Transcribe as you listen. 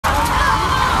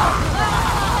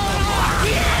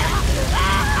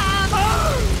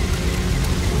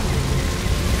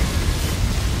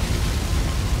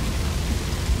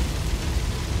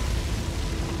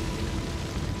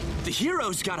the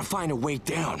hero's gotta find a way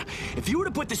down. If you were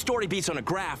to put the story beats on a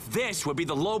graph, this would be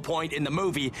the low point in the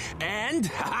movie, and,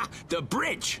 haha, the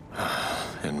bridge.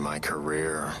 In my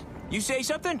career. You say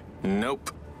something?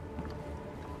 Nope.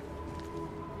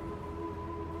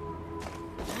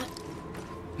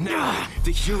 Nah,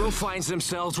 the hero finds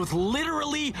themselves with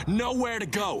literally nowhere to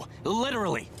go.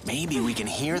 Literally. Maybe we can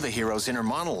hear the hero's inner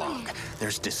monologue.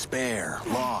 There's despair,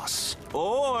 loss.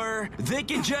 Or they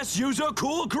can just use a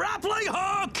cool grappling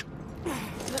hook!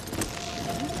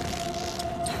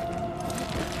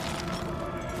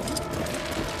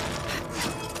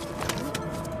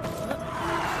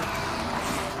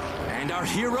 And our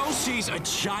hero sees a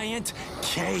giant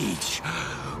cage.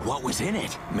 What was in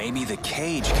it? Maybe the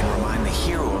cage can remind the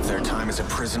hero of their time as a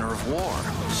prisoner of war.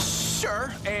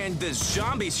 Sure, and the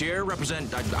zombies here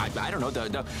represent, I don't know,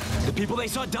 the people they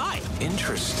saw die.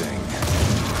 Interesting.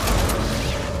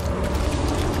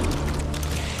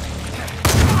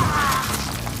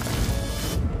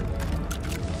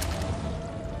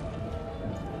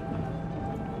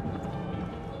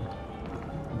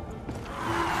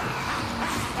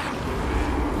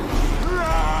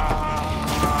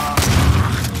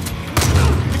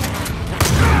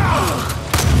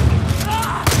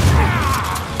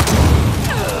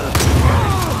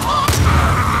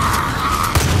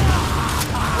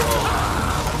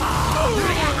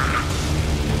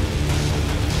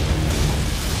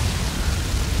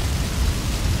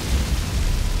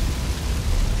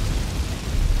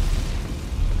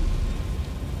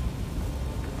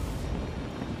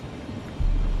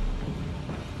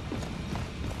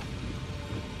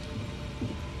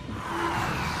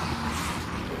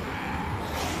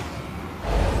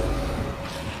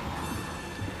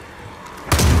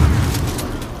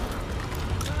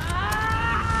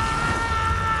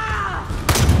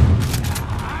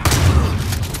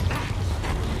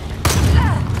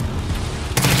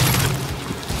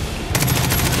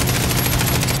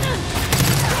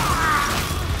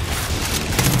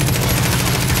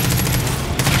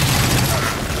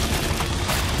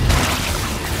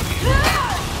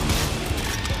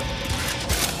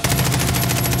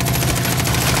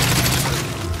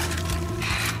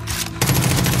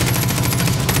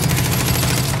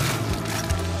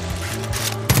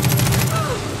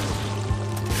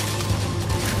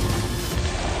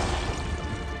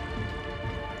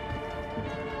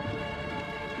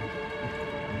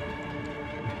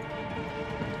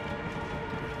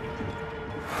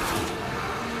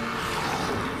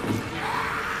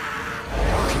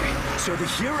 So the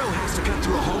hero has to cut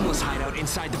through a homeless hideout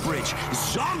inside the bridge.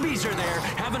 Zombies are there,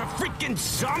 having a freaking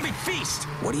zombie feast!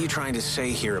 What are you trying to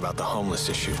say here about the homeless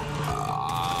issue?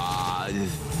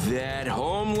 That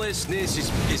homelessness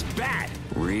is bad.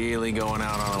 Really going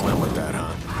out on a limb with that,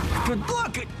 huh? But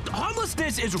look,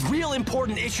 homelessness is a real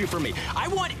important issue for me. I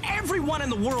want everyone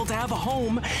in the world to have a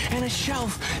home and a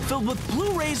shelf filled with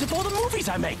Blu-rays of all the movies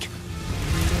I make.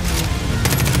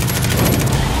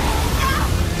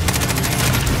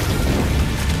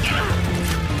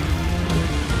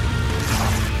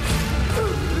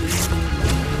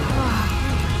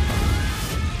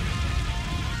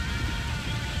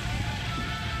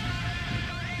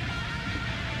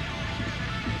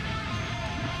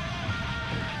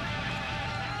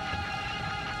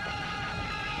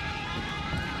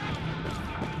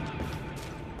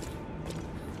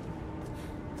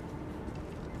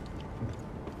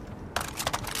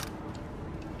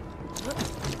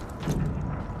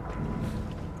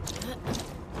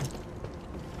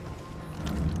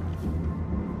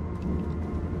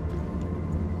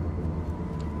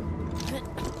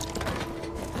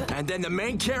 And then the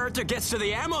main character gets to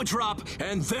the ammo drop,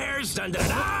 and there's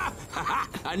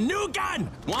a new gun!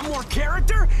 One more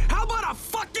character? How about a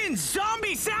fucking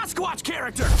zombie Sasquatch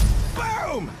character?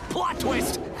 Boom! Plot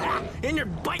twist! In your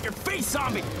bite your face,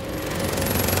 zombie!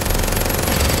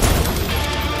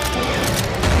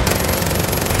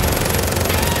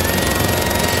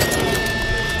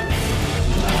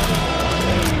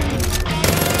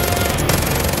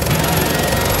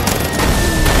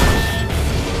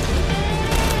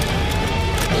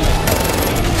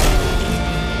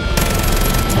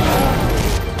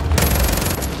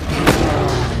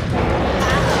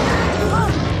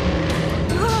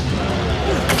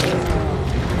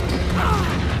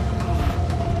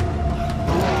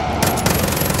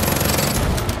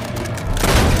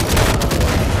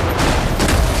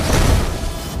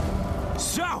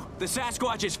 The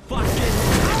Sasquatch is fucking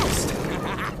toast!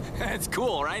 That's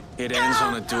cool, right? It ends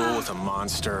on a duel with a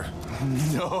monster.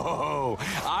 No!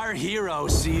 Our hero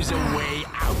sees a way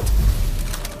out.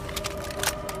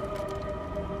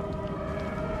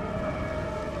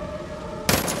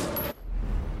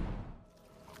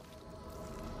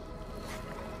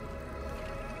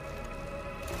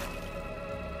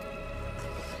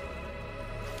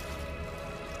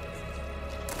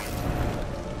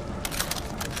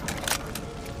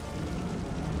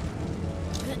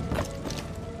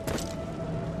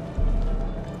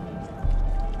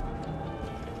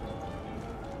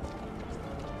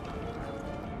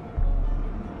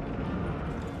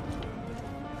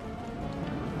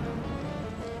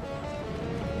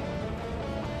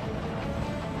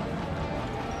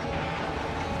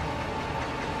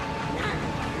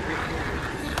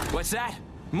 What's that?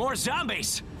 More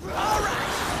zombies! All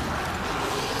right!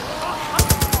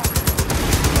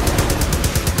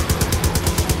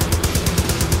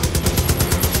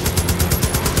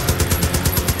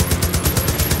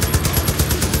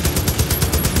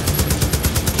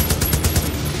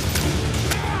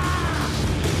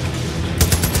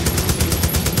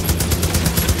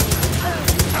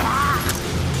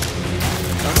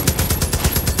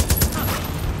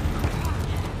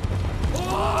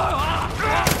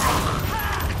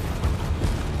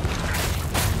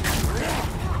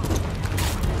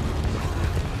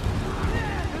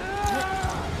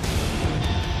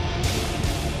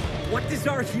 What does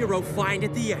our hero find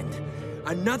at the end?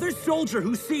 Another soldier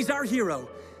who sees our hero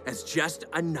as just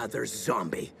another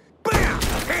zombie. Bam!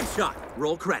 Headshot!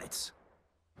 Roll credits.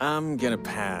 I'm gonna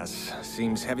pass.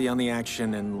 Seems heavy on the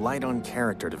action and light on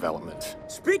character development.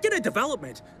 Speaking of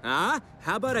development, how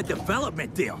about a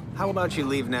development deal? How about you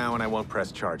leave now and I won't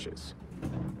press charges?